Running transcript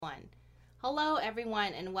Hello,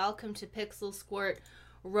 everyone, and welcome to Pixel Squirt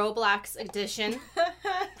Roblox Edition.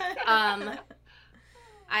 um,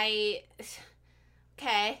 I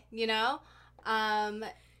okay, Roblox.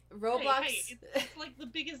 It's like the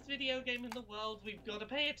biggest video game in the world. We've got to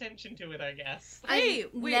pay attention to it, I guess.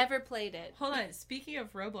 I've never played it. Hold on. Speaking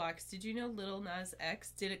of Roblox, did you know Lil Nas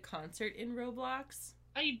X did a concert in Roblox?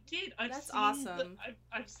 I did. That's awesome.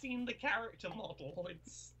 I've seen the character model.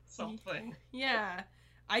 It's something. Yeah.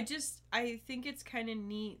 I think it's kind of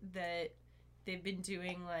neat that they've been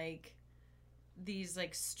doing like these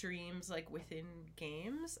like streams like within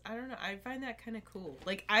games. I don't know. I find that kind of cool.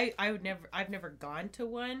 Like I've never gone to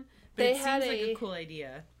one, but it seems like a cool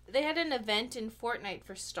idea. They had an event in Fortnite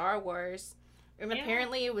for Star Wars, and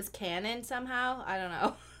apparently it was canon somehow. I don't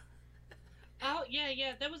know. Oh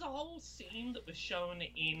yeah. There was a whole scene that was shown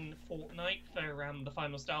in Fortnite for the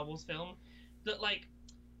final Star Wars film that like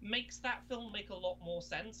makes that film make a lot more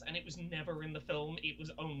sense, and it was never in the film. It was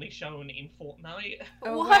only shown in Fortnite.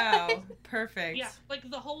 Oh wow, perfect. Yeah, like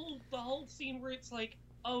the whole scene where it's like,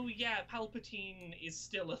 oh yeah, Palpatine is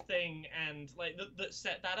still a thing, and like that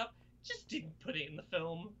set that up. Just didn't put it in the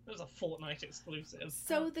film. It was a Fortnite exclusive.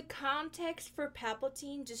 So the context for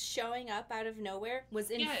Palpatine just showing up out of nowhere was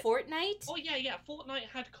in Fortnite? Oh yeah. Fortnite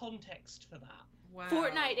had context for that. Wow.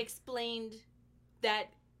 Fortnite explained that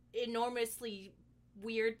enormously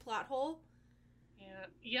weird plot hole.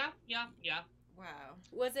 Yeah. Wow.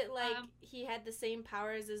 Was it like he had the same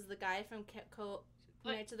powers as the guy from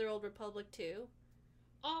Knights of the Old Republic too?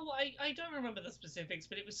 Oh, I don't remember the specifics,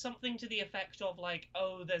 but it was something to the effect of like,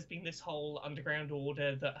 oh, there's been this whole underground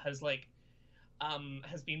order that has like,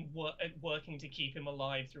 has been working to keep him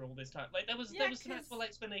alive through all this time. Like there was some actual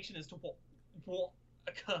explanation as to what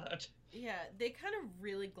occurred. Yeah, they kind of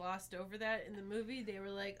really glossed over that in the movie. They were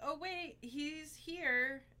like, oh wait, he's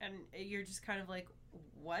here, and you're just kind of like,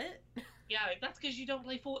 what? Yeah, that's because you don't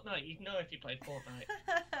play Fortnite. You'd know if you played Fortnite.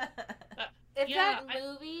 If that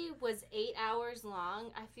movie was 8 hours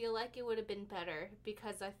long, I feel like it would have been better,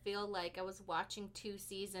 because I feel like I was watching 2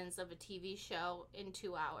 seasons of a TV show in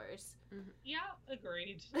 2 hours. Mm-hmm. Yeah,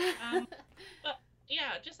 agreed. But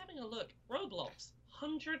yeah, just having a look, Roblox,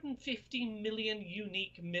 150 million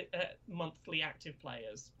unique monthly active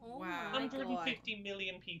players. Oh wow. 150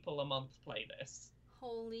 million people a month play this.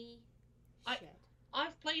 Holy shit.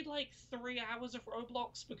 I've played like 3 hours of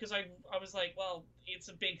Roblox because I was like, well, it's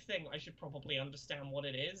a big thing. I should probably understand what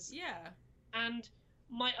it is. Yeah. And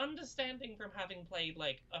my understanding from having played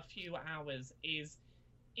like a few hours is,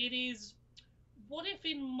 it is, what if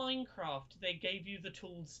in Minecraft they gave you the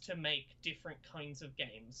tools to make different kinds of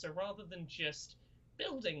games? So rather than just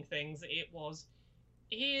building things, it was,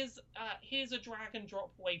 here's a drag and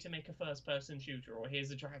drop way to make a first person shooter, or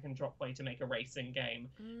here's a drag and drop way to make a racing game,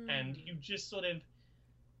 and you just sort of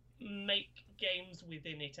make games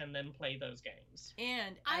within it and then play those games.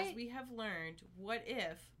 And as we have learned, what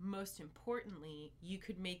if, most importantly, you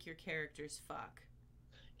could make your characters fuck?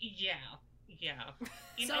 Yeah.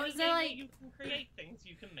 In so any is game it like that you can create things,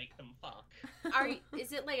 you can make them fuck.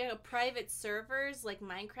 Is it like a private servers like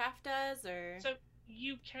Minecraft does, or? So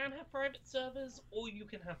you can have private servers or you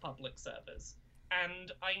can have public servers.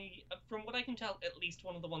 And from what I can tell, at least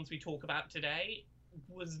one of the ones we talk about today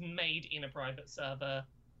was made in a private server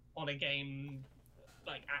on a game,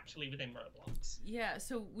 like actually within Roblox. Yeah,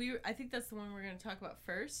 so I think that's the one we're going to talk about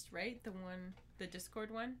first, right? The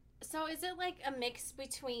Discord one. So is it like a mix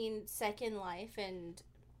between Second Life and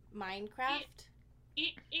Minecraft?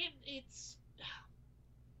 It's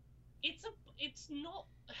not.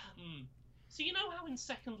 So you know how in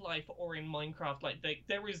Second Life or in Minecraft, like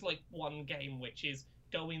there is like one game which is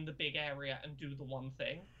go in the big area and do the one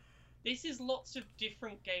thing. This is lots of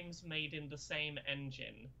different games made in the same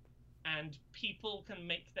engine, and people can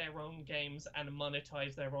make their own games and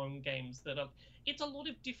monetize their own games it's a lot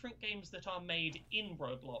of different games that are made in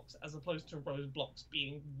Roblox as opposed to Roblox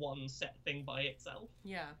being one set thing by itself.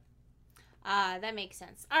 Yeah. That makes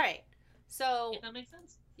sense. All right. So that makes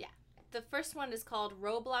sense. Yeah. The first one is called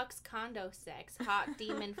Roblox Condo Sex. Hot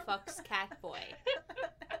Demon Fucks Catboy.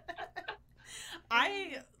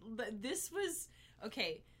 This was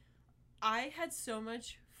okay. I had so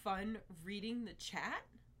much fun reading the chat.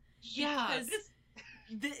 Yeah,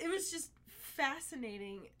 it was just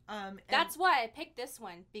fascinating. That's why I picked this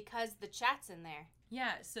one, because the chat's in there.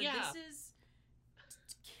 Yeah, so this is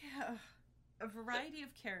a variety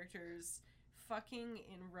of characters fucking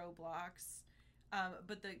in Roblox.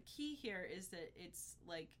 But the key here is that it's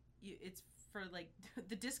like it's for like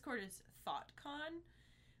the Discord is ThoughtCon.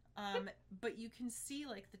 But you can see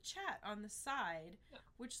like the chat on the side,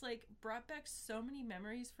 which like brought back so many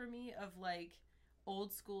memories for me of like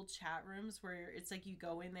old school chat rooms where it's like you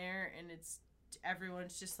go in there and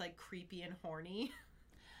everyone's just like creepy and horny.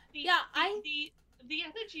 The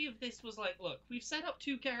energy of this was like, look, we've set up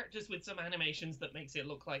 2 characters with some animations that makes it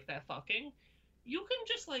look like they're fucking. You can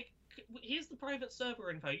just like, here's the private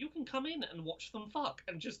server info. You can come in and watch them fuck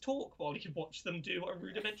and just talk while you watch them do a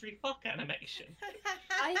rudimentary fuck animation.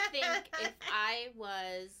 I think if I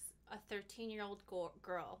was a 13-year-old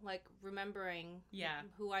girl, like remembering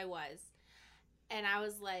who I was, and I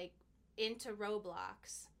was like into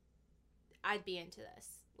Roblox, I'd be into this.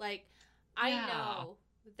 Like, I know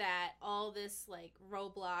that all this like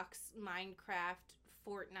Roblox, Minecraft,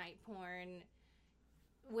 Fortnite porn,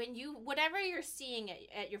 whatever you're seeing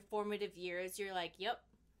at your formative years, you're like, yep,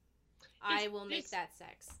 I will make that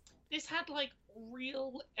sex. This had like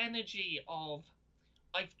real energy of,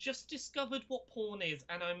 I've just discovered what porn is,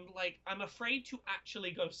 and I'm afraid to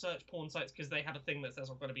actually go search porn sites because they have a thing that says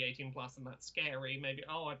I've got to be 18 plus, and that's scary. Maybe,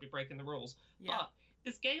 I'd be breaking the rules. Yeah. But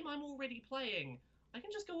this game I'm already playing, I can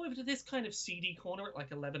just go over to this kind of seedy corner at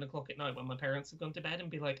like 11 o'clock at night when my parents have gone to bed and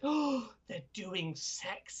be like, oh, they're doing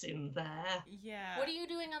sex in there. Yeah. What are you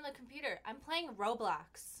doing on the computer? I'm playing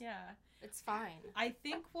Roblox. Yeah. It's fine. I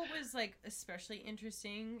think what was like especially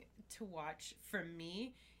interesting to watch for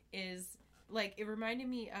me is like, it reminded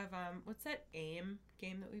me of, what's that AIM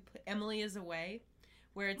game that we play? Emily is Away.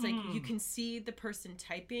 Where it's like you can see the person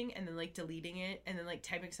typing and then like deleting it and then like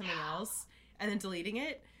typing something else and then deleting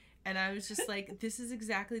it. And I was just like, this is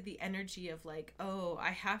exactly the energy of like, oh,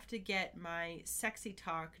 I have to get my sexy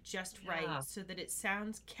talk just right so that it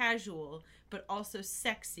sounds casual, but also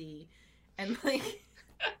sexy. And like...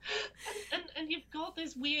 and you've got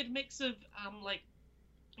this weird mix of, like,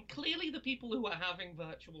 clearly the people who are having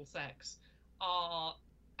virtual sex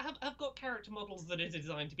have got character models that are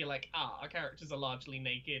designed to be like, our characters are largely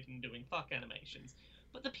naked and doing fuck animations.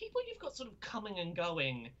 But the people you've got sort of coming and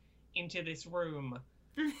going into this room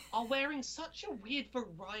are wearing such a weird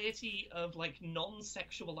variety of like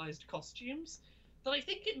non-sexualized costumes that I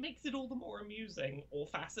think it makes it all the more amusing or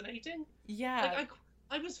fascinating. Yeah. Like,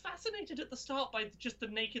 I was fascinated at the start by just the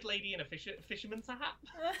naked lady in a fisherman's hat.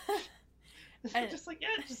 Just like,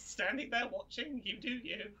 just standing there watching, you do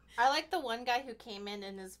you. I like the one guy who came in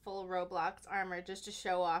his full Roblox armor just to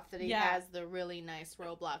show off that he has the really nice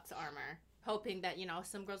Roblox armor. Hoping that,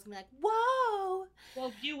 some girls can be like, whoa!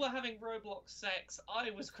 While you were having Roblox sex, I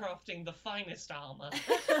was crafting the finest armor.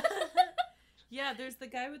 Yeah, there's the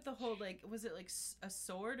guy with the whole, like, was it like a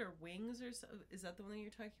sword or wings or so? Is that the one that you're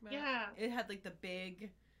talking about? Yeah. It had like the big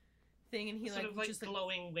thing and he sort of like just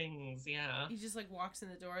glowing wings, yeah. He just like walks in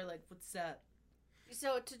the door like, what's up?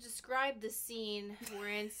 So to describe the scene, we're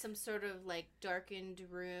in some sort of like darkened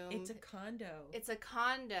room. It's a condo. It's a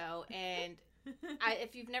condo, and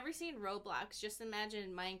if you've never seen Roblox, just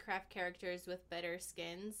imagine Minecraft characters with better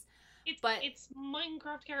skins. It's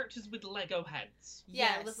Minecraft characters with Lego heads.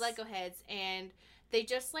 Yeah, yes. With Lego heads, and they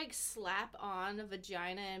just like slap on a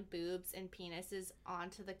vagina and boobs and penises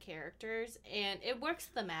onto the characters, and it works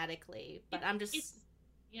thematically. But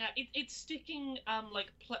it's sticking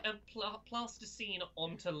like plasticine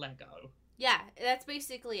onto Lego. Yeah, that's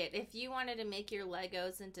basically it. If you wanted to make your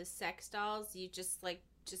Legos into sex dolls, you just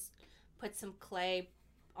put some clay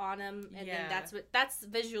on them, and then that's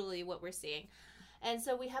visually what we're seeing. And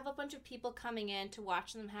so we have a bunch of people coming in to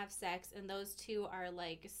watch them have sex, and those two are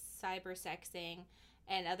like cyber sexing,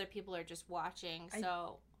 and other people are just watching.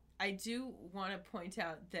 So I do want to point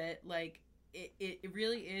out that like it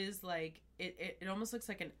really is like it almost looks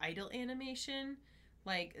like an idle animation,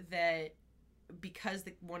 like that, because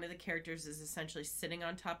one of the characters is essentially sitting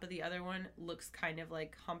on top of the other one, looks kind of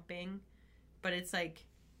like humping, but it's like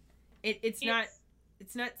it's not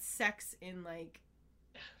sex in like.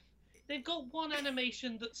 They've got one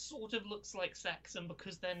animation that sort of looks like sex, and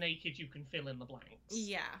because they're naked, you can fill in the blanks.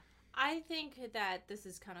 Yeah. I think that this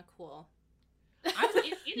is kind of cool.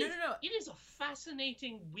 It is a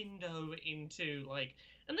fascinating window into, like,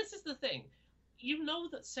 and this is the thing. You know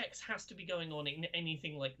that sex has to be going on in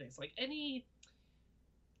anything like this. Like, any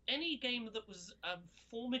game that was a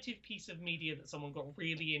formative piece of media that someone got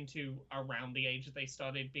really into around the age that they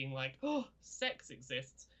started being like, oh, sex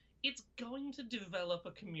exists. It's going to develop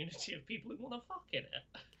a community of people who want to fuck in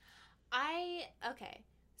it. Okay,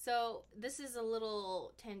 so this is a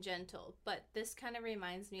little tangential, but this kind of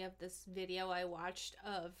reminds me of this video I watched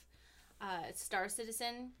of Star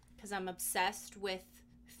Citizen, because I'm obsessed with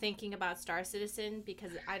thinking about Star Citizen,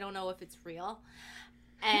 because I don't know if it's real.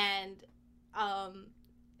 And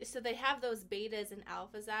so they have those betas and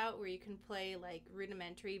alphas out where you can play like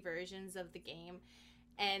rudimentary versions of the game.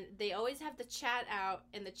 And they always have the chat out,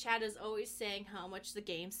 and the chat is always saying how much the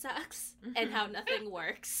game sucks and how nothing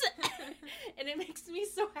works. And it makes me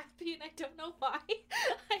so happy, and I don't know why.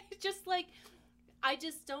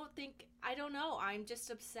 I don't know. I'm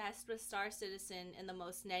just obsessed with Star Citizen in the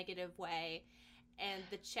most negative way. And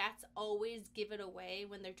the chats always give it away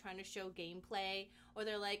when they're trying to show gameplay. Or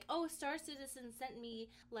they're like, oh, Star Citizen sent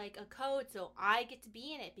me, like, a code, so I get to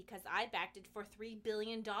be in it because I backed it for $3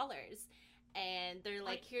 billion. And they're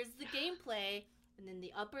like, here's the gameplay. And in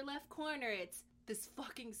the upper left corner, it's, this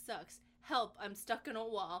fucking sucks. Help, I'm stuck in a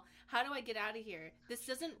wall. How do I get out of here? This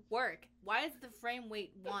doesn't work. Why is the frame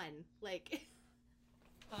rate 1? Like...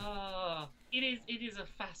 it is a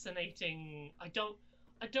fascinating... I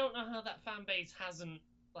don't know how that fan base hasn't,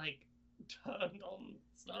 like, turned on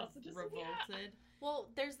Star Citizen. Revolted. Yeah. Well,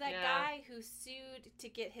 there's that guy who sued to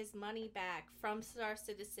get his money back from Star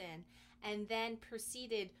Citizen and then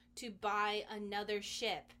proceeded to buy another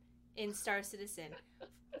ship in Star Citizen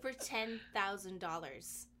for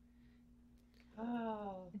 $10,000.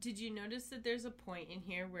 Oh. Did you notice that there's a point in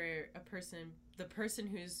here where the person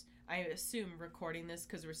who's, I assume, recording this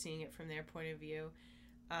because we're seeing it from their point of view,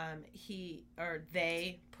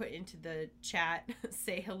 they put into the chat,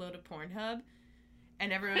 say hello to Pornhub,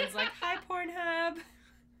 and everyone's like, hi Pornhub.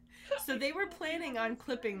 So they were planning on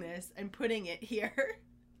clipping this and putting it here.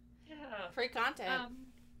 Yeah. Free content.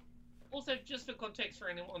 Also, just for context for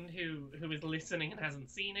anyone who is listening and hasn't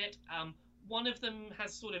seen it, one of them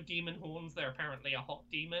has sort of demon horns. They're apparently a hot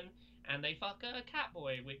demon, and they fuck a cat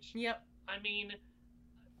boy, which, yep. I mean,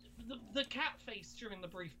 the cat face during the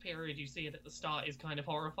brief period you see it at the start is kind of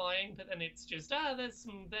horrifying, but then it's just, there's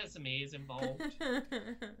some ears involved.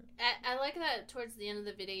 I like that towards the end of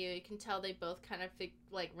the video, you can tell they both kind of,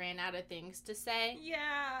 ran out of things to say.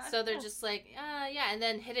 Yeah. So they're just like, yeah, and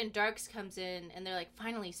then Hidden Darks comes in, and they're like,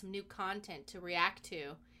 finally, some new content to react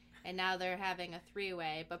to. And now they're having a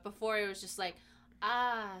three-way, but before it was just like,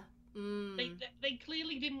 They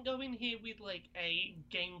clearly didn't go in here with, like, a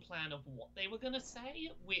game plan of what they were going to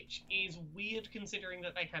say, which is weird considering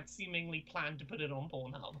that they had seemingly planned to put it on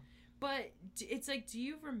Pornhub. But it's like, do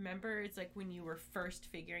you remember, it's like when you were first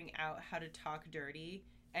figuring out how to talk dirty,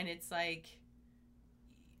 and it's like,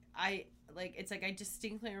 I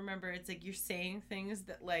distinctly remember it's like you're saying things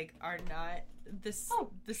that, like, are not the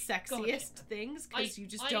sexiest things because you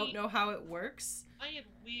just don't know how it works. I had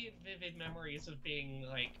weird, vivid memories of being,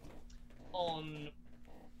 like, on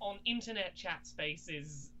internet chat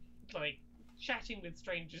spaces, like, chatting with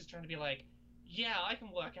strangers, trying to be like, yeah, I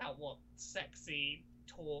can work out what sexy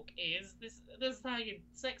talk is. This is how you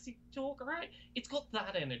sexy talk, right? It's got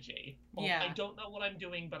that energy. Yeah. I don't know what I'm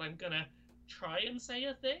doing, but I'm gonna try and say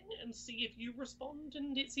a thing and see if you respond,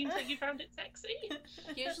 and it seems like you found it sexy.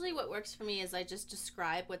 Usually what works for me is I just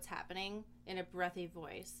describe what's happening in a breathy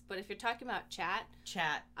voice. But if you're talking about chat,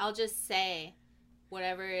 I'll just say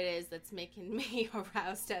whatever it is that's making me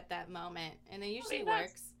aroused at that moment, and it usually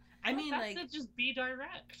works. I mean, that's like, just be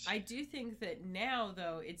direct. I do think that now,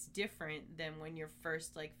 though, it's different than when you're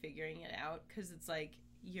first, like, figuring it out, because it's like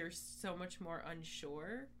you're so much more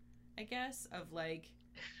unsure, I guess, of, like,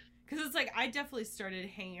 because it's like I definitely started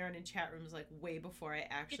hanging around in chat rooms, like, way before I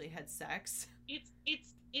actually had sex. It's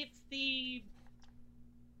the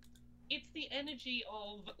energy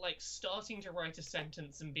of, like, starting to write a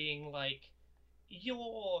sentence and being like,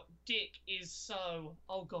 your dick is so...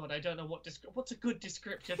 Oh, God, I don't know what's a good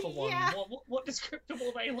descriptor for one. Yeah. What descriptor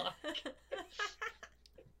will they like?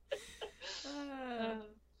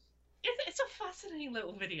 It's a fascinating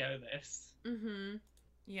little video, this. Mm-hmm.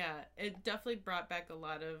 Yeah, it definitely brought back a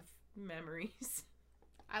lot of memories.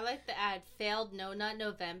 I like the ad, failed No Nut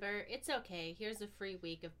November. It's okay. Here's a free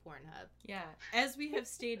week of Pornhub. Yeah. As we have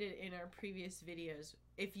stated in our previous videos,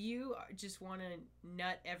 if you just want to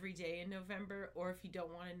nut every day in November, or if you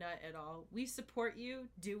don't want to nut at all, we support you.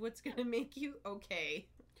 Do what's going to make you okay.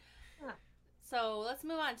 Yeah. So let's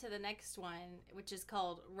move on to the next one, which is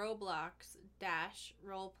called Roblox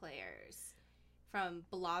Roleplayers from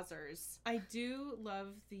Blazers. I do love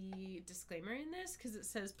the disclaimer in this because it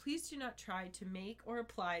says, please do not try to make or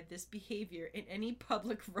apply this behavior in any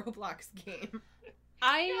public Roblox game.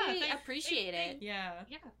 I appreciate it. Yeah.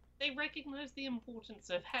 Yeah. They recognize the importance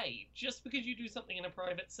of, hey, just because you do something in a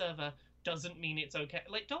private server doesn't mean it's okay.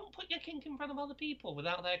 Like, don't put your kink in front of other people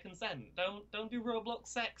without their consent. Don't do Roblox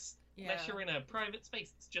sex unless you're in a private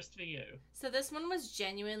space. It's just for you. So this one was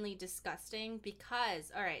genuinely disgusting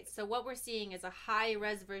because, alright, so what we're seeing is a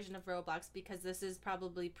high-res version of Roblox because this is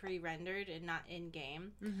probably pre-rendered and not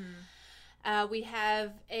in-game. Mm-hmm. We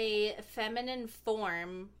have a feminine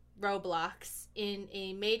form Roblox in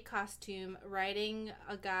a maid costume riding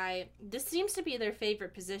a guy. This seems to be their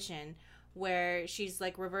favorite position, where she's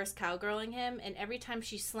like reverse cowgirling him, and every time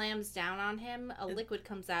she slams down on him, a liquid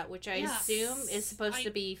comes out, which I assume is supposed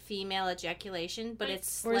to be female ejaculation, but it's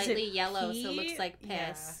slightly yellow, so it looks like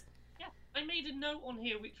piss. Yeah. I made a note on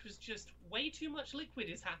here which was just way too much liquid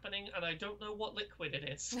is happening, and I don't know what liquid it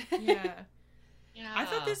is. Yeah. Yeah. I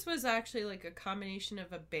thought this was actually like a combination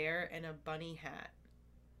of a bear and a bunny hat.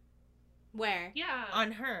 Where? Yeah.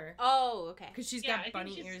 On her. Oh, okay. Because she's got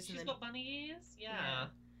bunny ears. She's got bunny ears? Yeah.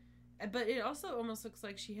 But it also almost looks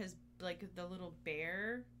like she has, like, the little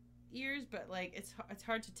bear ears, but, like, it's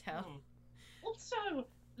hard to tell. Also,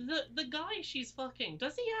 the guy she's fucking,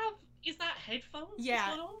 does he have... Is that headphones?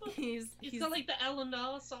 Yeah. He's got, like, the L and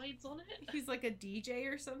R sides on it. He's like a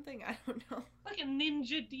DJ or something? I don't know. Like a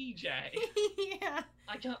ninja DJ. Yeah.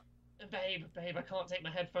 I can't... Babe, I can't take my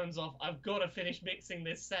headphones off. I've got to finish mixing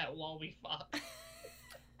this set while we fuck.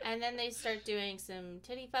 And then they start doing some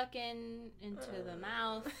titty fucking into the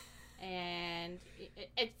mouth, and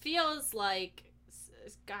it feels like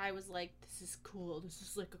this guy was like, this is cool. This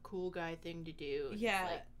is like a cool guy thing to do. And yeah.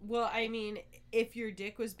 Like, well, I mean, if your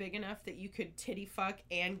dick was big enough that you could titty fuck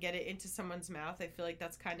and get it into someone's mouth, I feel like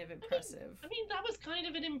that's kind of impressive. I mean that was kind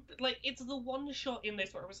of like, it's the one shot in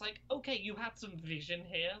this where it was like, okay, you had some vision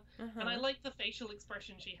here. And I like the facial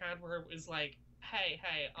expression she had where it was like, hey,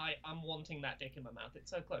 I'm wanting that dick in my mouth. It's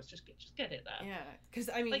so close. Just get it there. Yeah. Because,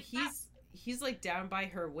 I mean, like, he's like down by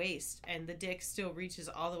her waist, and the dick still reaches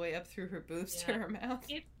all the way up through her boobs to her mouth.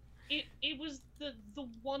 It was the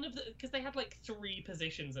one of the, because they had like 3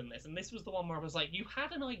 positions in this, and this was the one where I was like, you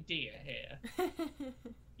had an idea here.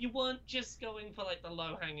 You weren't just going for like the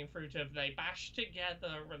low hanging fruit of they bash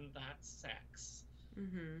together and that's sex.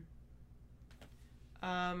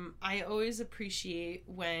 I always appreciate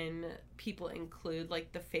when people include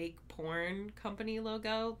like the fake porn company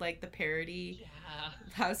logo, like the parody. Yeah.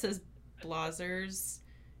 How it says Blazers,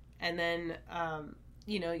 and then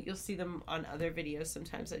you know, you'll see them on other videos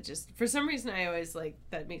sometimes. I just, for some reason, I always like,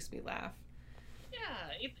 that makes me laugh.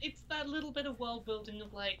 Yeah, it's that little bit of world building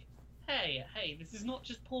of like, hey, this is not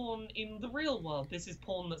just porn in the real world, this is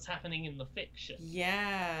porn that's happening in the fiction.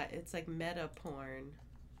 Yeah, it's like meta porn.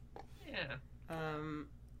 Yeah.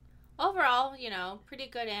 Overall, you know, pretty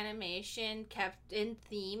good animation, kept in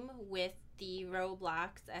theme with the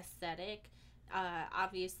Roblox aesthetic.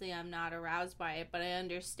 Obviously, I'm not aroused by it, but I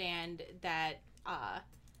understand that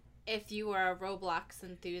if you are a Roblox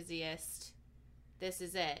enthusiast, this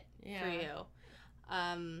is it for you.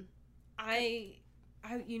 I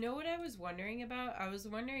you know what I was wondering about? I was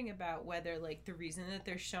wondering about whether, like, the reason that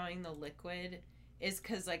they're showing the liquid is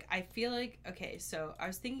because, like, I feel like, okay, so I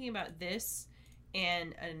was thinking about this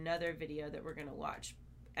and another video that we're gonna watch,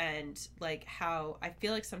 and, like, how I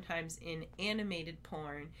feel like sometimes in animated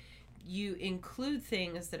porn, you include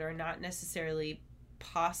things that are not necessarily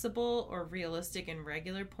possible or realistic in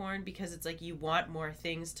regular porn because it's like you want more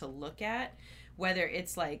things to look at, whether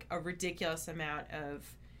it's like a ridiculous amount of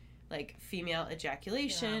like female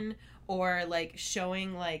ejaculation or like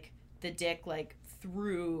showing like the dick like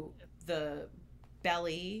through the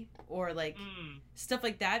belly or like stuff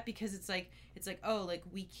like that, because it's like oh, like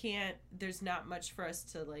we can't, there's not much for us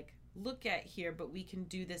to like look at here, but we can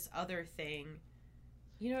do this other thing.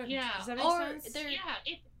 You know, does that make sense? Yeah,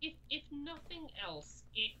 if nothing else,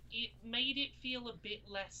 it made it feel a bit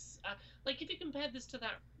less... like, if you compared this to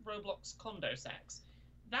that Roblox condo sex,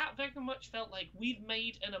 that very much felt like we've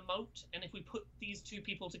made an emote, and if we put these 2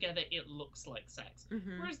 people together, it looks like sex.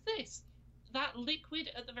 Whereas this, that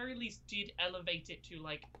liquid, at the very least, did elevate it to,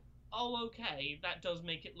 like, oh, okay, that does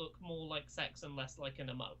make it look more like sex and less like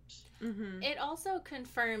an emote. It also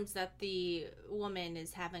confirms that the woman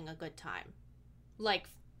is having a good time. Like,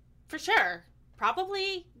 for sure.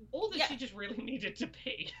 Probably. Or that she just really needed to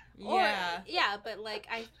pee. Yeah, but, like,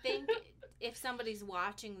 I think if somebody's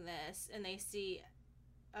watching this and they see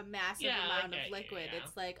a massive amount of liquid,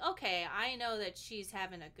 it's like, okay, I know that she's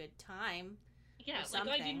having a good time. Yeah, like,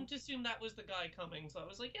 I didn't assume that was the guy coming, so I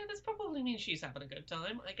was like, yeah, this probably means she's having a good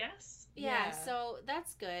time, I guess. Yeah, so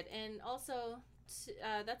that's good. And also...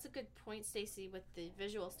 that's a good point, Stacey, with the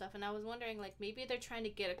visual stuff. And I was wondering, like, maybe they're trying to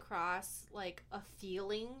get across, like, a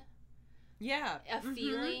feeling. Yeah. A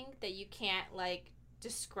feeling that you can't, like,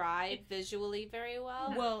 describe visually very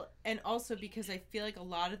well. Well, and also because I feel like a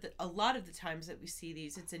lot of the times that we see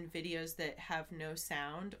these, it's in videos that have no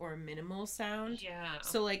sound or minimal sound. Yeah.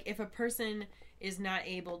 So, like, if a person is not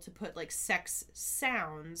able to put, like, sex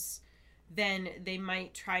sounds, then they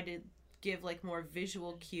might try to give, like, more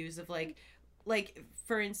visual cues of, like,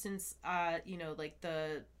 for instance, you know, like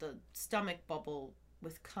the stomach bubble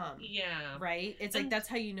with cum. Yeah. Right? It's like that's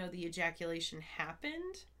how you know the ejaculation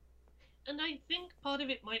happened. And I think part of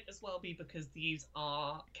it might as well be because these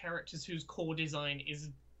are characters whose core design is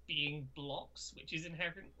being blocks, which is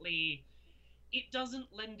inherently... It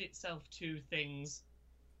doesn't lend itself to things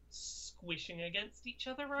squishing against each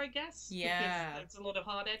other, I guess. Yeah. Because there's a lot of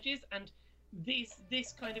hard edges, and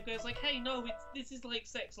this kind of goes like, hey, no, this is like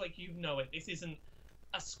sex like you know it. This isn't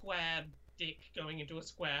a square dick going into a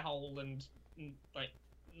square hole and like,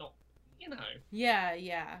 not, you know. Yeah,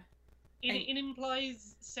 yeah. It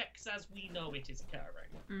implies sex as we know it is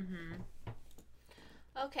occurring. Mm-hmm.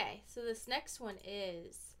 Okay, so this next one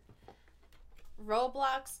is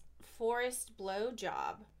Roblox Forest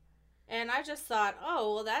Blowjob. And I just thought,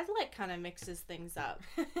 oh, well, that, like, kind of mixes things up.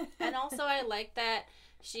 And also, I like that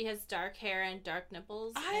she has dark hair and dark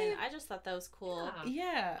nipples. And I just thought that was cool.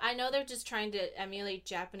 Yeah. I know they're just trying to emulate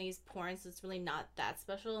Japanese porn, so it's really not that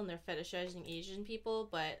special, and they're fetishizing Asian people,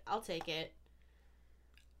 but I'll take it.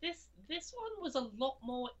 This one was a lot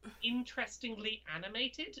more interestingly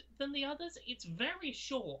animated than the others. It's very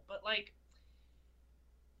short, but, like,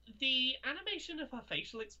 the animation of her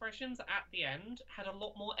facial expressions at the end had a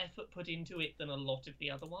lot more effort put into it than a lot of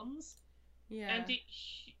the other ones. Yeah. And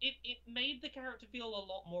it made the character feel a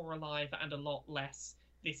lot more alive and a lot less,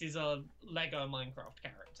 this is a Lego Minecraft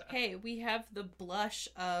character. Hey, we have the blush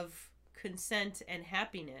of consent and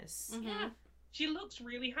happiness. Mm-hmm. Yeah. She looks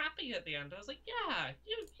really happy at the end. I was like, yeah,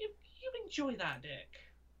 you enjoy that, Dick.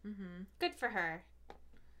 Mm-hmm. Good for her.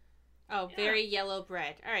 Oh, yeah. Very yellow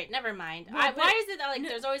bread. All right, never mind. No, why is it like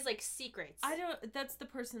there's always like secrets? I don't. That's the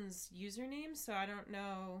person's username, so I don't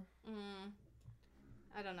know.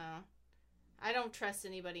 I don't know. I don't trust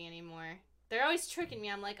anybody anymore. They're always tricking me.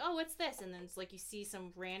 I'm like, oh, what's this? And then it's like you see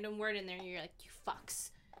some random word in there, and you're like, you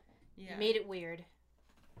fucks. Yeah. You made it weird.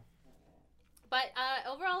 But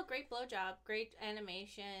overall, great blowjob, great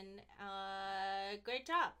animation, great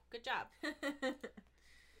job, good job.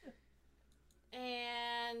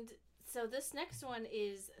 And so this next one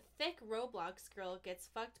is thick Roblox girl gets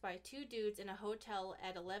fucked by two dudes in a hotel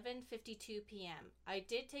at 11:52 p.m. I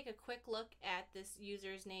did take a quick look at this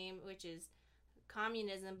user's name, which is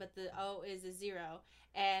communism, but the O is a 0.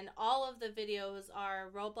 And all of the videos are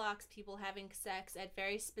Roblox people having sex at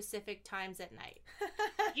very specific times at night.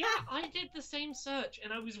 Yeah, I did the same search,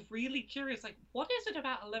 and I was really curious, like, what is it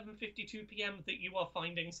about 11:52 p.m. that you are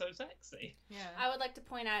finding so sexy? Yeah. I would like to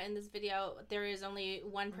point out in this video, there is only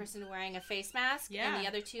one person wearing a face mask, and the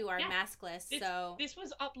other two are maskless, This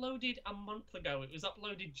was uploaded a month ago. It was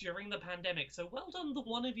uploaded during the pandemic, so well done the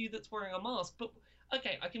one of you that's wearing a mask, but...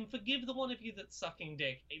 Okay, I can forgive the one of you that's sucking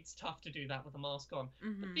dick. It's tough to do that with a mask on.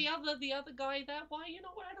 Mm-hmm. But the other guy there, why are you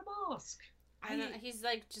not wearing a mask? I don't. He's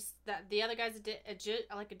like just that. The other guy's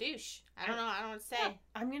like a douche. I don't know. I don't know what to say. Yeah,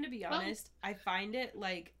 I'm gonna be honest. I find it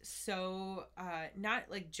like so not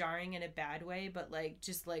like jarring in a bad way, but like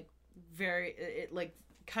just like very. It like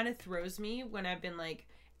kind of throws me when I've been like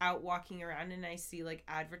out walking around and I see like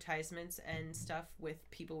advertisements and stuff with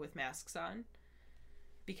people with masks on,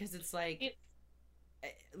 because it's like.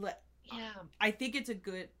 Yeah, I think it's a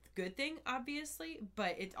good thing, obviously,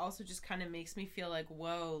 but it also just kind of makes me feel like,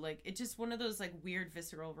 whoa, like it's just one of those like weird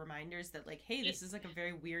visceral reminders that like, hey, this is like a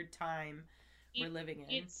very weird time we're living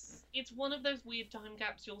in. It's one of those weird time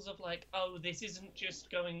capsules of like, oh, this isn't just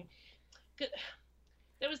going.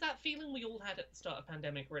 There was that feeling we all had at the start of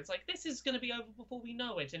pandemic where it's like, this is going to be over before we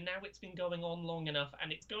know it, and now it's been going on long enough,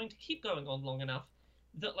 and it's going to keep going on long enough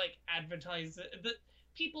that like that.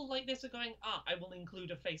 People like this are going, I will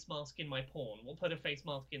include a face mask in my porn. We'll put a face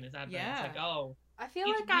mask in this advert. Yeah. It's like, oh. I feel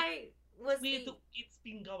like I was it's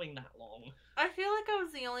been going that long. I feel like I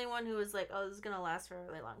was the only one who was like, oh, this is going to last for a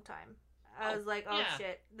really long time. I was like,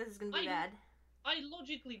 shit, this is going to be bad. I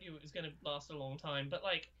logically knew it was going to last a long time, but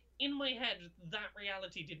like, in my head, that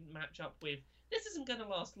reality didn't match up with, this isn't going to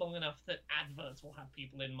last long enough that adverts will have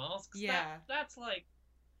people in masks. Yeah. That's like,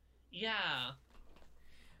 yeah.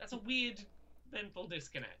 That's a weird... mental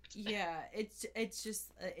disconnect. Yeah, it's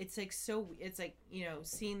just it's like so it's like, you know,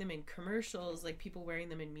 seeing them in commercials, like people wearing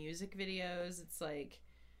them in music videos. It's like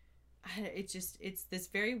it's this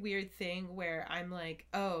very weird thing where I'm like,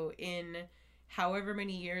 oh, in however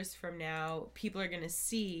many years from now, people are gonna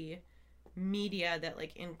see media that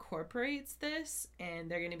like incorporates this, and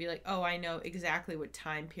they're gonna be like, oh, I know exactly what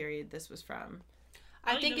time period this was from.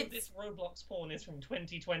 I think this Roblox porn is from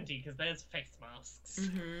 2020 because there's face masks.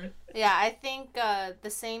 Mm-hmm. Yeah, I think the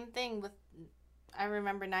same thing with. I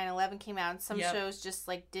remember 9/11 came out, and some shows just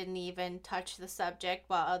like didn't even touch the subject,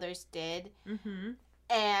 while others did. Mm-hmm.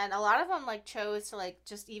 And a lot of them like chose to like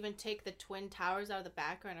just even take the Twin Towers out of the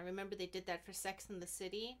background. I remember they did that for Sex and the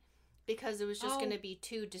City, because it was just going to be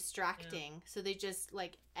too distracting. Yeah. So they just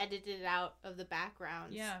like edited it out of the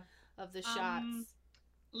backgrounds of the shots.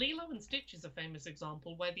 Lilo and Stitch is a famous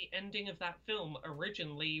example where the ending of that film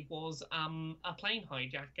originally was a plane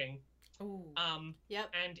hijacking. Ooh.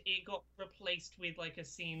 Yep. And it got replaced with like a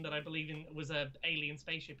scene that I believe was a alien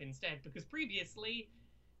spaceship instead, because previously,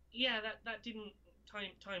 that didn't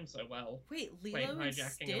time so well. Wait, Lilo and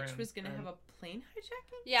Stitch was gonna have a plane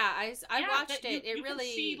hijacking? Yeah, I watched it. You really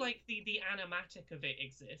can see like the animatic of it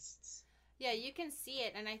exists. Yeah, you can see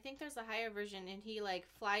it, and I think there's a higher version, and he like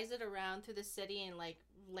flies it around through the city and like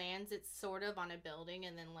lands it sort of on a building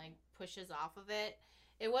and then like pushes off of it.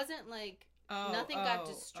 It wasn't like nothing got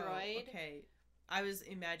destroyed. Okay. I was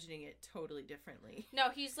imagining it totally differently. No,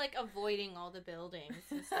 he's like avoiding all the buildings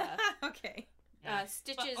and stuff. Okay.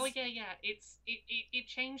 Stitches. But, it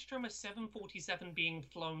changed from a 747 being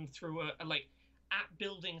flown through a like at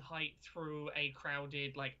building height through a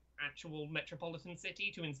crowded like actual metropolitan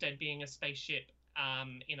city to instead being a spaceship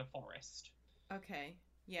in a forest. Okay.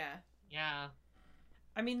 Yeah. Yeah.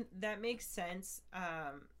 I mean, that makes sense.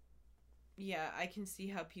 Yeah, I can see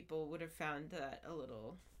how people would have found that a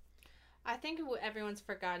little... I think everyone's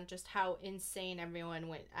forgotten just how insane everyone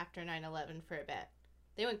went after 9/11 for a bit.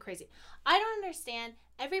 They went crazy. I don't understand.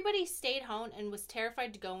 Everybody stayed home and was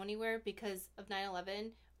terrified to go anywhere because of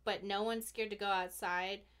 9/11, but no one's scared to go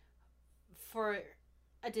outside for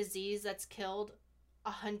a disease that's killed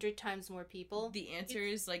 100 times more people. The answer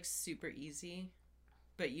is like super easy,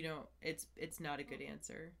 but you don't. It's not a good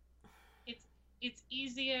answer. It's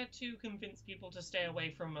easier to convince people to stay away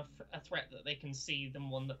from a threat that they can see than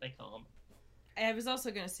one that they can't. I was also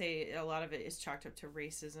going to say a lot of it is chalked up to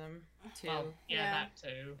racism, too. Well, that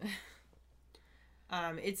too.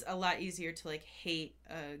 It's a lot easier to, like, hate,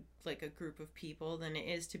 a group of people than it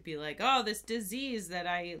is to be like, oh, this disease that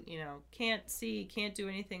I, can't see, can't do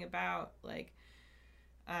anything about. Like,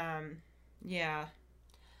 yeah.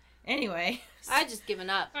 Anyway. I just given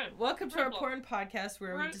up. Welcome to our porn podcast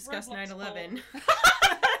where we discuss 9/11.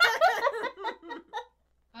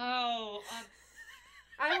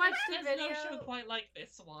 I watched a video. There's no show quite like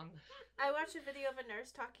this one. I watched a video of a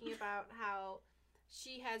nurse talking about how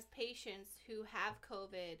she has patients who have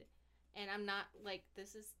COVID, and I'm not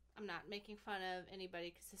making fun of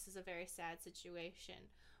anybody because this is a very sad situation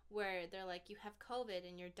where they're like, you have COVID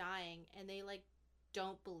and you're dying, and they like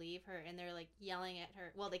don't believe her, and they're like yelling at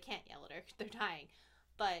her. Well, they can't yell at her, they're dying,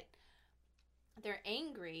 but they're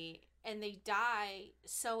angry, and they die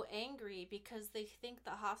so angry because they think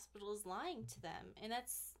the hospital is lying to them. And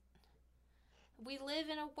we live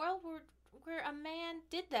in a world where a man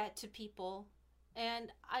did that to people,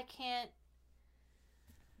 and I can't.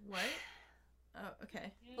 What? Oh,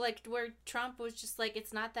 okay. Like where Trump was just like,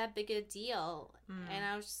 it's not that big a deal, and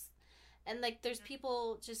I was just. And, like, there's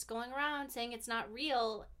people just going around saying it's not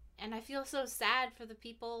real. And I feel so sad for the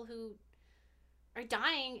people who are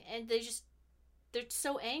dying. And they're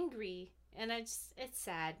so angry. And it's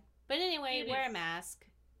sad. But anyway, wear a mask.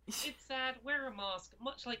 It's sad. Wear a mask.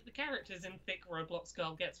 Much like the characters in Thick Roblox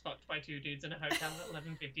Girl Gets Fucked by Two Dudes in a Hotel at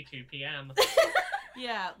 11:52 p.m.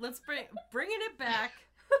 Yeah, let's bringing it back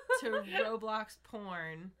to Roblox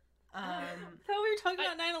porn. I thought we were talking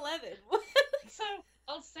about 9/11. So...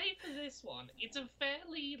 I'll say for this one, it's a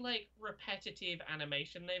fairly, like, repetitive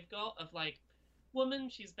animation they've got of, like, woman,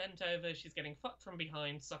 she's bent over, she's getting fucked from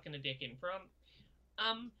behind, sucking a dick in front.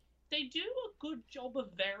 They do a good job of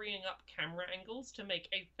varying up camera angles to make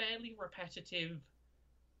a fairly repetitive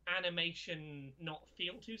animation not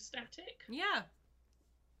feel too static. Yeah.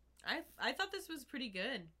 I thought this was pretty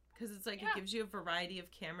good, because it's, like, it gives you a variety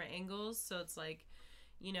of camera angles, so it's, like,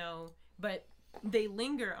 but... they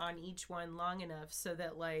linger on each one long enough so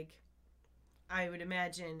that, like, I would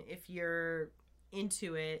imagine if you're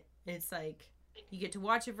into it, it's like you get to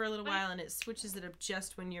watch it for a little while and it switches it up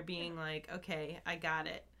just when you're being like, okay, I got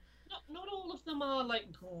it. Not all of them are,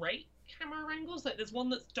 like, great camera angles. Like, there's one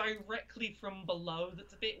that's directly from below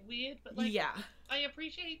that's a bit weird, but, like, yeah. I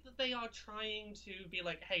appreciate that they are trying to be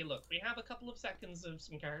like, hey, look, we have a couple of seconds of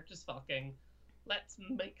some characters fucking. Let's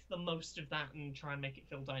make the most of that and try and make it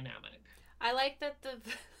feel dynamic. I like that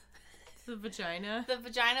the vagina. The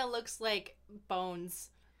vagina looks like bones.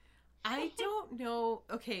 I don't know.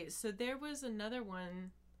 Okay, so there was another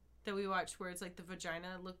one that we watched where it's like the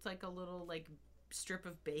vagina looked like a little like strip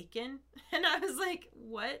of bacon, and I was like,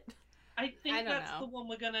 "What?" I think that's the one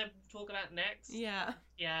we're gonna talk about next. Yeah.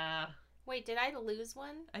 Yeah. Wait, did I lose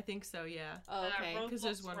one? I think so. Yeah. Oh, okay. Because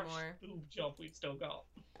there's one more boob job we've still got.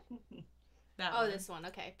 This one.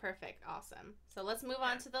 Okay, perfect. Awesome. So let's move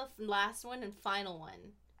on to the last one and final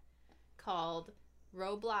one called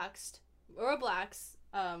Roblox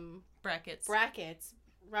Brackets.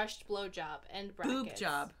 Rushed blowjob and brackets. Boob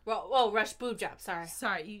job. Well, rushed boob job.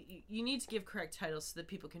 Sorry, you need to give correct titles so that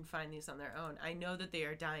people can find these on their own. I know that they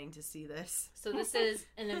are dying to see this. So this is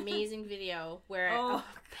an amazing video where a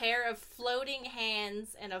pair of floating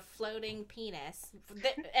hands and a floating penis.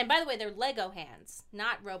 And by the way, they're Lego hands,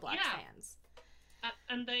 not Roblox hands.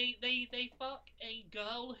 And they fuck a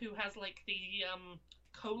girl who has like the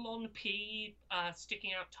colon P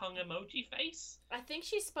sticking out tongue emoji face. I think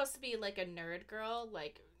she's supposed to be like a nerd girl,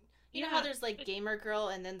 like you know how there's like gamer girl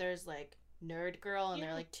and then there's like nerd girl, and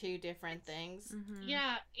they're like two different things. Mm-hmm.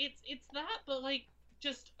 Yeah, it's that, but like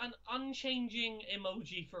just an unchanging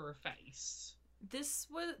emoji for a face. This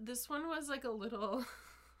one was like a little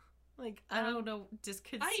like I don't know,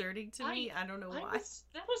 disconcerting to me. I don't know why.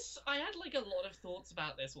 I had like a lot of thoughts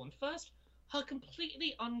about this one. First, her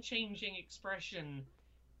completely unchanging expression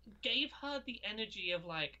gave her the energy of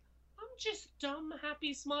like, I'm just dumb,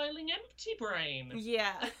 happy, smiling, empty brain.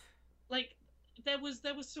 Yeah. Like there was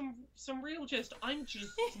some real just I'm just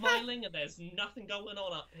smiling and there's nothing going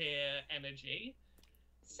on up here energy.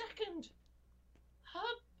 Second,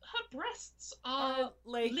 her breasts are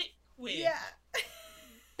like liquid. Yeah.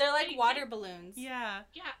 They're like water balloons. Yeah.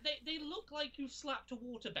 Yeah, they look like you've slapped a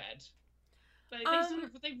waterbed.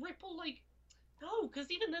 They ripple like no, because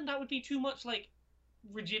even then that would be too much like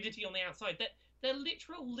rigidity on the outside. They're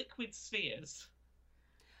literal liquid spheres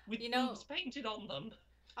with boobs painted on them.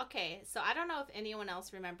 Okay, so I don't know if anyone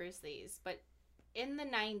else remembers these, but in the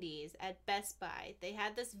 90s at Best Buy, they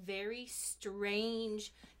had this very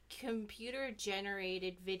strange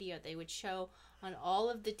computer-generated video they would show on all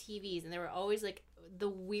of the TVs, and they were always like the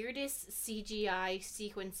weirdest CGI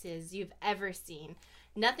sequences you've ever seen.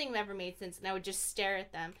 Nothing ever made sense, and I would just stare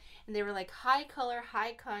at them. And they were like high color,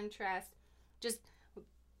 high contrast, just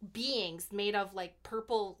beings made of like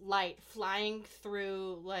purple light flying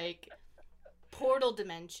through like portal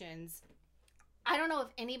dimensions. I don't know if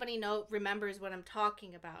anybody remembers what I'm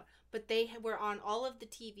talking about, but they were on all of the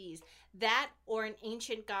TVs. That or an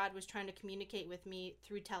ancient god was trying to communicate with me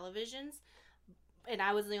through televisions, and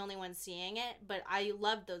I was the only one seeing it, but I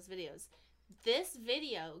loved those videos. This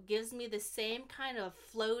video gives me the same kind of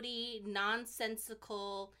floaty,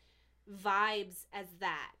 nonsensical vibes as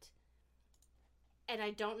that. And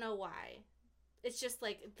I don't know why. It's just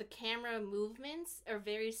like the camera movements are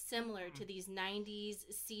very similar to these 90s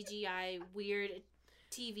CGI weird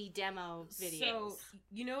TV demo videos. So,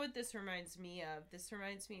 you know what this reminds me of? This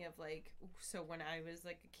reminds me of like, so when I was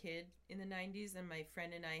like a kid in the 90s and my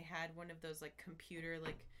friend and I had one of those like computer,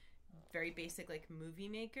 like very basic like movie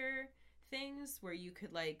maker things where you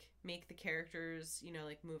could like make the characters, you know,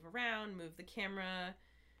 like move around, move the camera.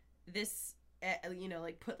 This, you know,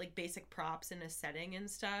 like put like basic props in a setting and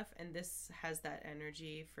stuff, and this has that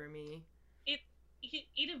energy for me. It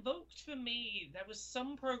evoked for me, there was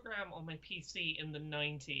some program on my PC in the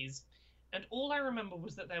 90s, and all I remember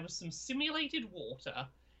was that there was some simulated water,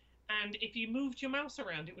 and if you moved your mouse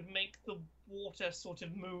around, it would make the water sort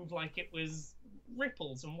of move like it was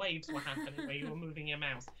ripples and waves were happening where you were moving your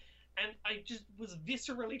mouse. And I just was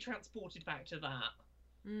viscerally transported back to that.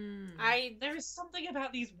 There is something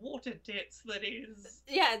about these water tits that is...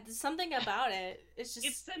 Yeah, something about it. It's just...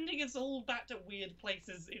 It's sending us all back to weird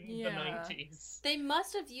places in the 90s. They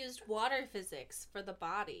must have used water physics for the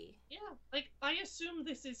body. Yeah, like, I assume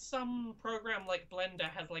this is some program like Blender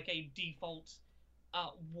has like a default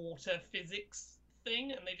water physics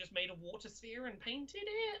thing, and they just made a water sphere and painted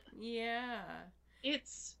it. Yeah.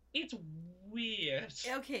 It's weird.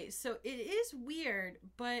 Okay, so it is weird,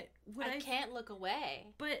 but I can't look away.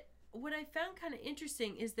 But what I found kind of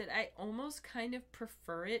interesting is that I almost kind of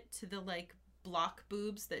prefer it to the like block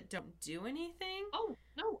boobs that don't do anything. Oh,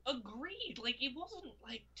 no, agreed. Like it wasn't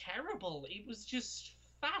like terrible. It was just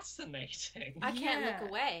fascinating. I can't look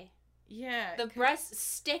away. Yeah. The breasts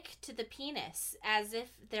stick to the penis as if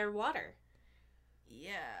they're water.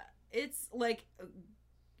 Yeah. It's like,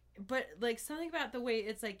 but like something about the way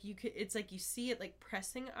it's like you see it like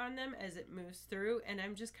pressing on them as it moves through, and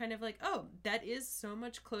I'm just kind of like, oh, that is so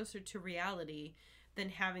much closer to reality than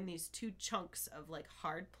having these two chunks of like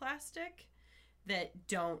hard plastic that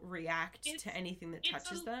don't react to anything that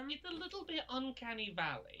touches them. It's a little bit Uncanny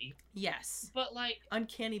Valley. Yes. But like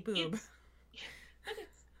Uncanny boob.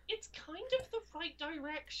 It's kind of the right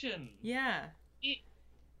direction. Yeah.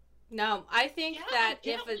 No, I think that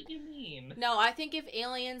I think if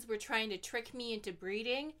aliens were trying to trick me into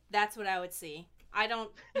breeding, that's what I would see.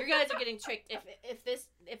 You guys are getting tricked.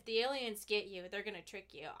 If the aliens get you, they're gonna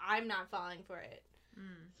trick you. I'm not falling for it.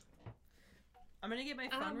 I'm gonna get my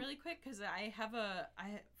phone really quick because I have a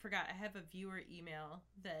viewer email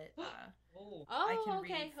that Oh, I can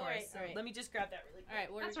okay. read for us. So all right. let me just grab that really quick.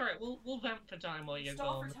 All right, that's all right. We'll vamp for time while you're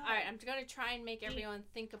Stall gone. for time. All right, I'm going to try and make everyone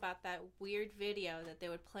think about that weird video that they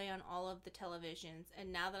would play on all of the televisions.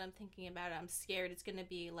 And now that I'm thinking about it, I'm scared it's going to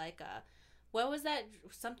be like a, what was that,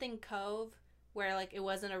 something Cove, where like it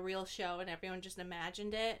wasn't a real show and everyone just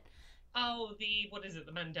imagined it. Oh, what is it,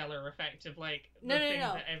 the Mandela effect of like...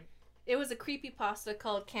 No. It was a creepypasta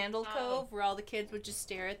called Candle Cove, where all the kids would just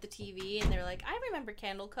stare at the TV and they're like, I remember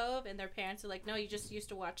Candle Cove, and their parents are like, no, you just used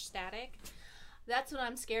to watch Static. That's what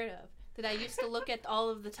I'm scared of. That I used to look at all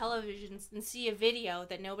of the televisions and see a video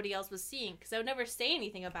that nobody else was seeing, because I would never say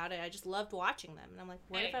anything about it. I just loved watching them. And I'm like,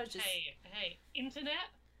 what if I was just... Hey, internet,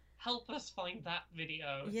 help us find that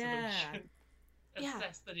video Yeah. so that we can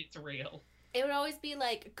assess that it's real. It would always be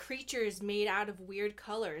like creatures made out of weird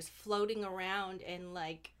colors floating around in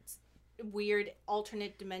like weird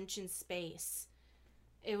alternate dimension space.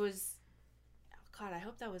 It was... Oh God, I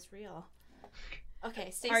hope that was real.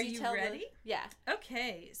 Okay, Stacey, are you ready? Yeah.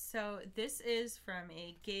 Okay, so this is from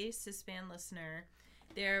a gay cispan listener.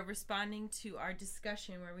 They're responding to our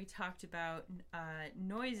discussion where we talked about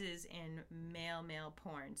noises in male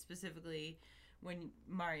porn, specifically when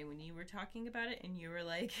you were talking about it and you were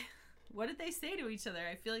like, what did they say to each other?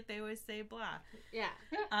 I feel like they always say blah. Yeah.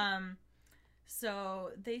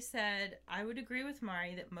 So they said, I would agree with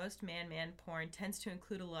Mari that most man porn tends to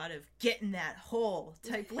include a lot of get in that hole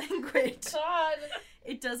type language. God.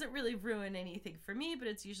 It doesn't really ruin anything for me, but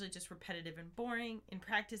it's usually just repetitive and boring. In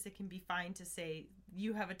practice, it can be fine to say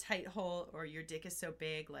you have a tight hole or your dick is so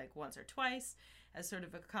big like once or twice as sort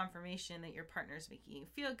of a confirmation that your partner is making you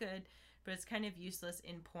feel good, but it's kind of useless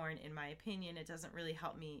in porn in my opinion. It doesn't really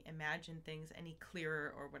help me imagine things any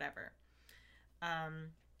clearer or whatever.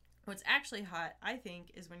 What's actually hot, I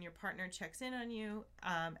think, is when your partner checks in on you,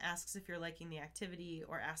 asks if you're liking the activity,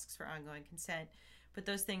 or asks for ongoing consent. But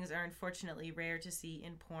those things are unfortunately rare to see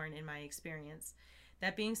in porn in my experience.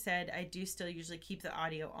 That being said, I do still usually keep the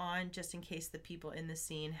audio on just in case the people in the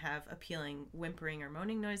scene have appealing whimpering or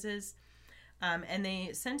moaning noises. And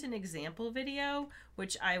they sent an example video,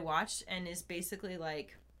 which I watched, and is basically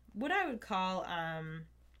like what I would call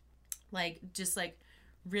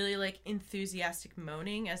really like enthusiastic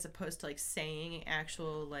moaning as opposed to like saying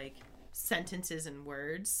actual like sentences and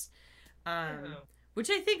words,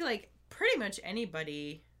 which I think like pretty much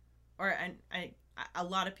anybody or a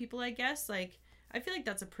lot of people, I guess, like I feel like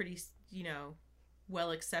that's a pretty,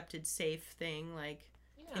 well accepted safe thing, like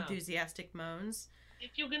enthusiastic moans.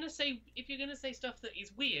 If you're gonna say stuff that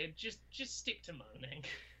is weird, just stick to moaning.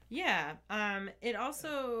 Yeah. It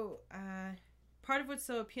also part of what's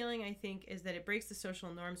so appealing, I think, is that it breaks the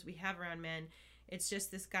social norms we have around men. It's just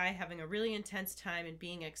this guy having a really intense time and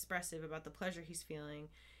being expressive about the pleasure he's feeling.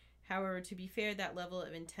 However, to be fair, that level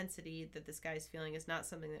of intensity that this guy's feeling is not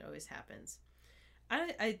something that always happens.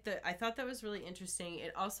 I thought that was really interesting.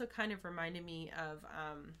 It also kind of reminded me of,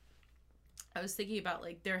 I was thinking about,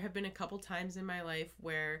 like, there have been a couple times in my life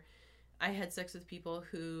where I had sex with people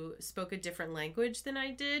who spoke a different language than I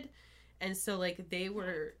did. And so, like, they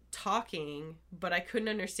were talking, but I couldn't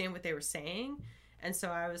understand what they were saying. And so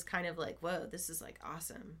I was kind of like, whoa, this is, like,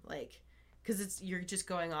 awesome. Like, because you're just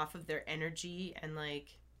going off of their energy and, like...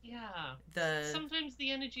 Yeah. Sometimes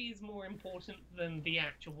the energy is more important than the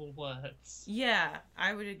actual words. Yeah,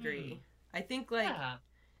 I would agree. I think, like... Yeah.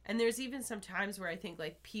 And there's even some times where I think,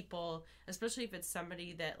 like, people, especially if it's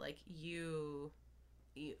somebody that, like, you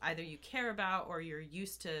either you care about or you're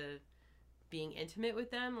used to being intimate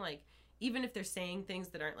with them, like... Even if they're saying things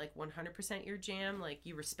that aren't, like, 100% your jam, like,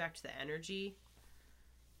 you respect the energy.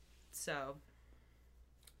 So,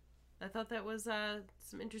 I thought that was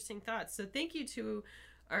some interesting thoughts. So, thank you to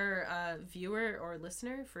our viewer or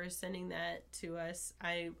listener for sending that to us.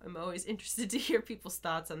 I am always interested to hear people's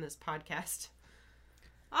thoughts on this podcast.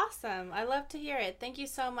 Awesome. I love to hear it. Thank you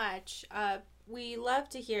so much. We love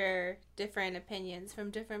to hear different opinions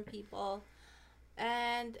from different people.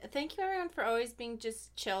 And thank you, everyone, for always being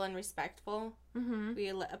just chill and respectful. Mm-hmm. We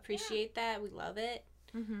appreciate that. We love it.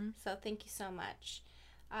 Mm-hmm. So thank you so much.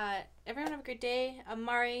 Everyone have a great day.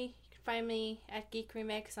 Mari, you can find me at Geek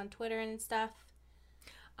Remix on Twitter and stuff.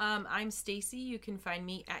 I'm Stacey. You can find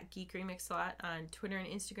me at Geek Remix a lot on Twitter and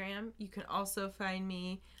Instagram. You can also find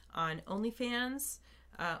me on OnlyFans,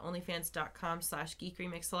 onlyfans.com/Geek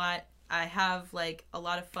Remix a lot. I have, like, a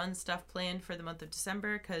lot of fun stuff planned for the month of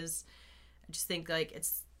December because... I just think, like,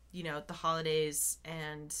 it's, the holidays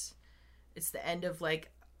and it's the end of,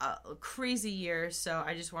 like, a crazy year, so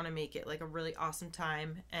I just want to make it, like, a really awesome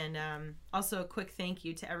time. And also a quick thank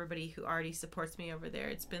you to everybody who already supports me over there.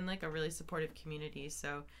 It's been, like, a really supportive community,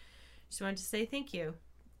 so just wanted to say thank you.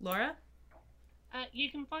 Laura?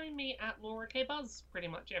 You can find me at Laura K. Buzz pretty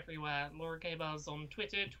much everywhere. Laura K. Buzz on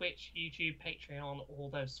Twitter, Twitch, YouTube, Patreon, all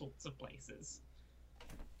those sorts of places.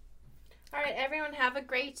 All right, everyone, have a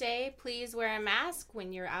great day. Please wear a mask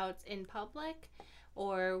when you're out in public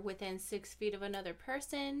or within 6 feet of another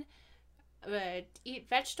person. Eat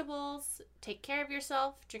vegetables, take care of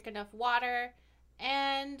yourself, drink enough water,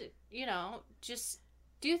 and, just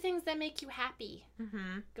do things that make you happy.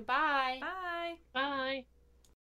 Mm-hmm. Goodbye. Bye. Bye.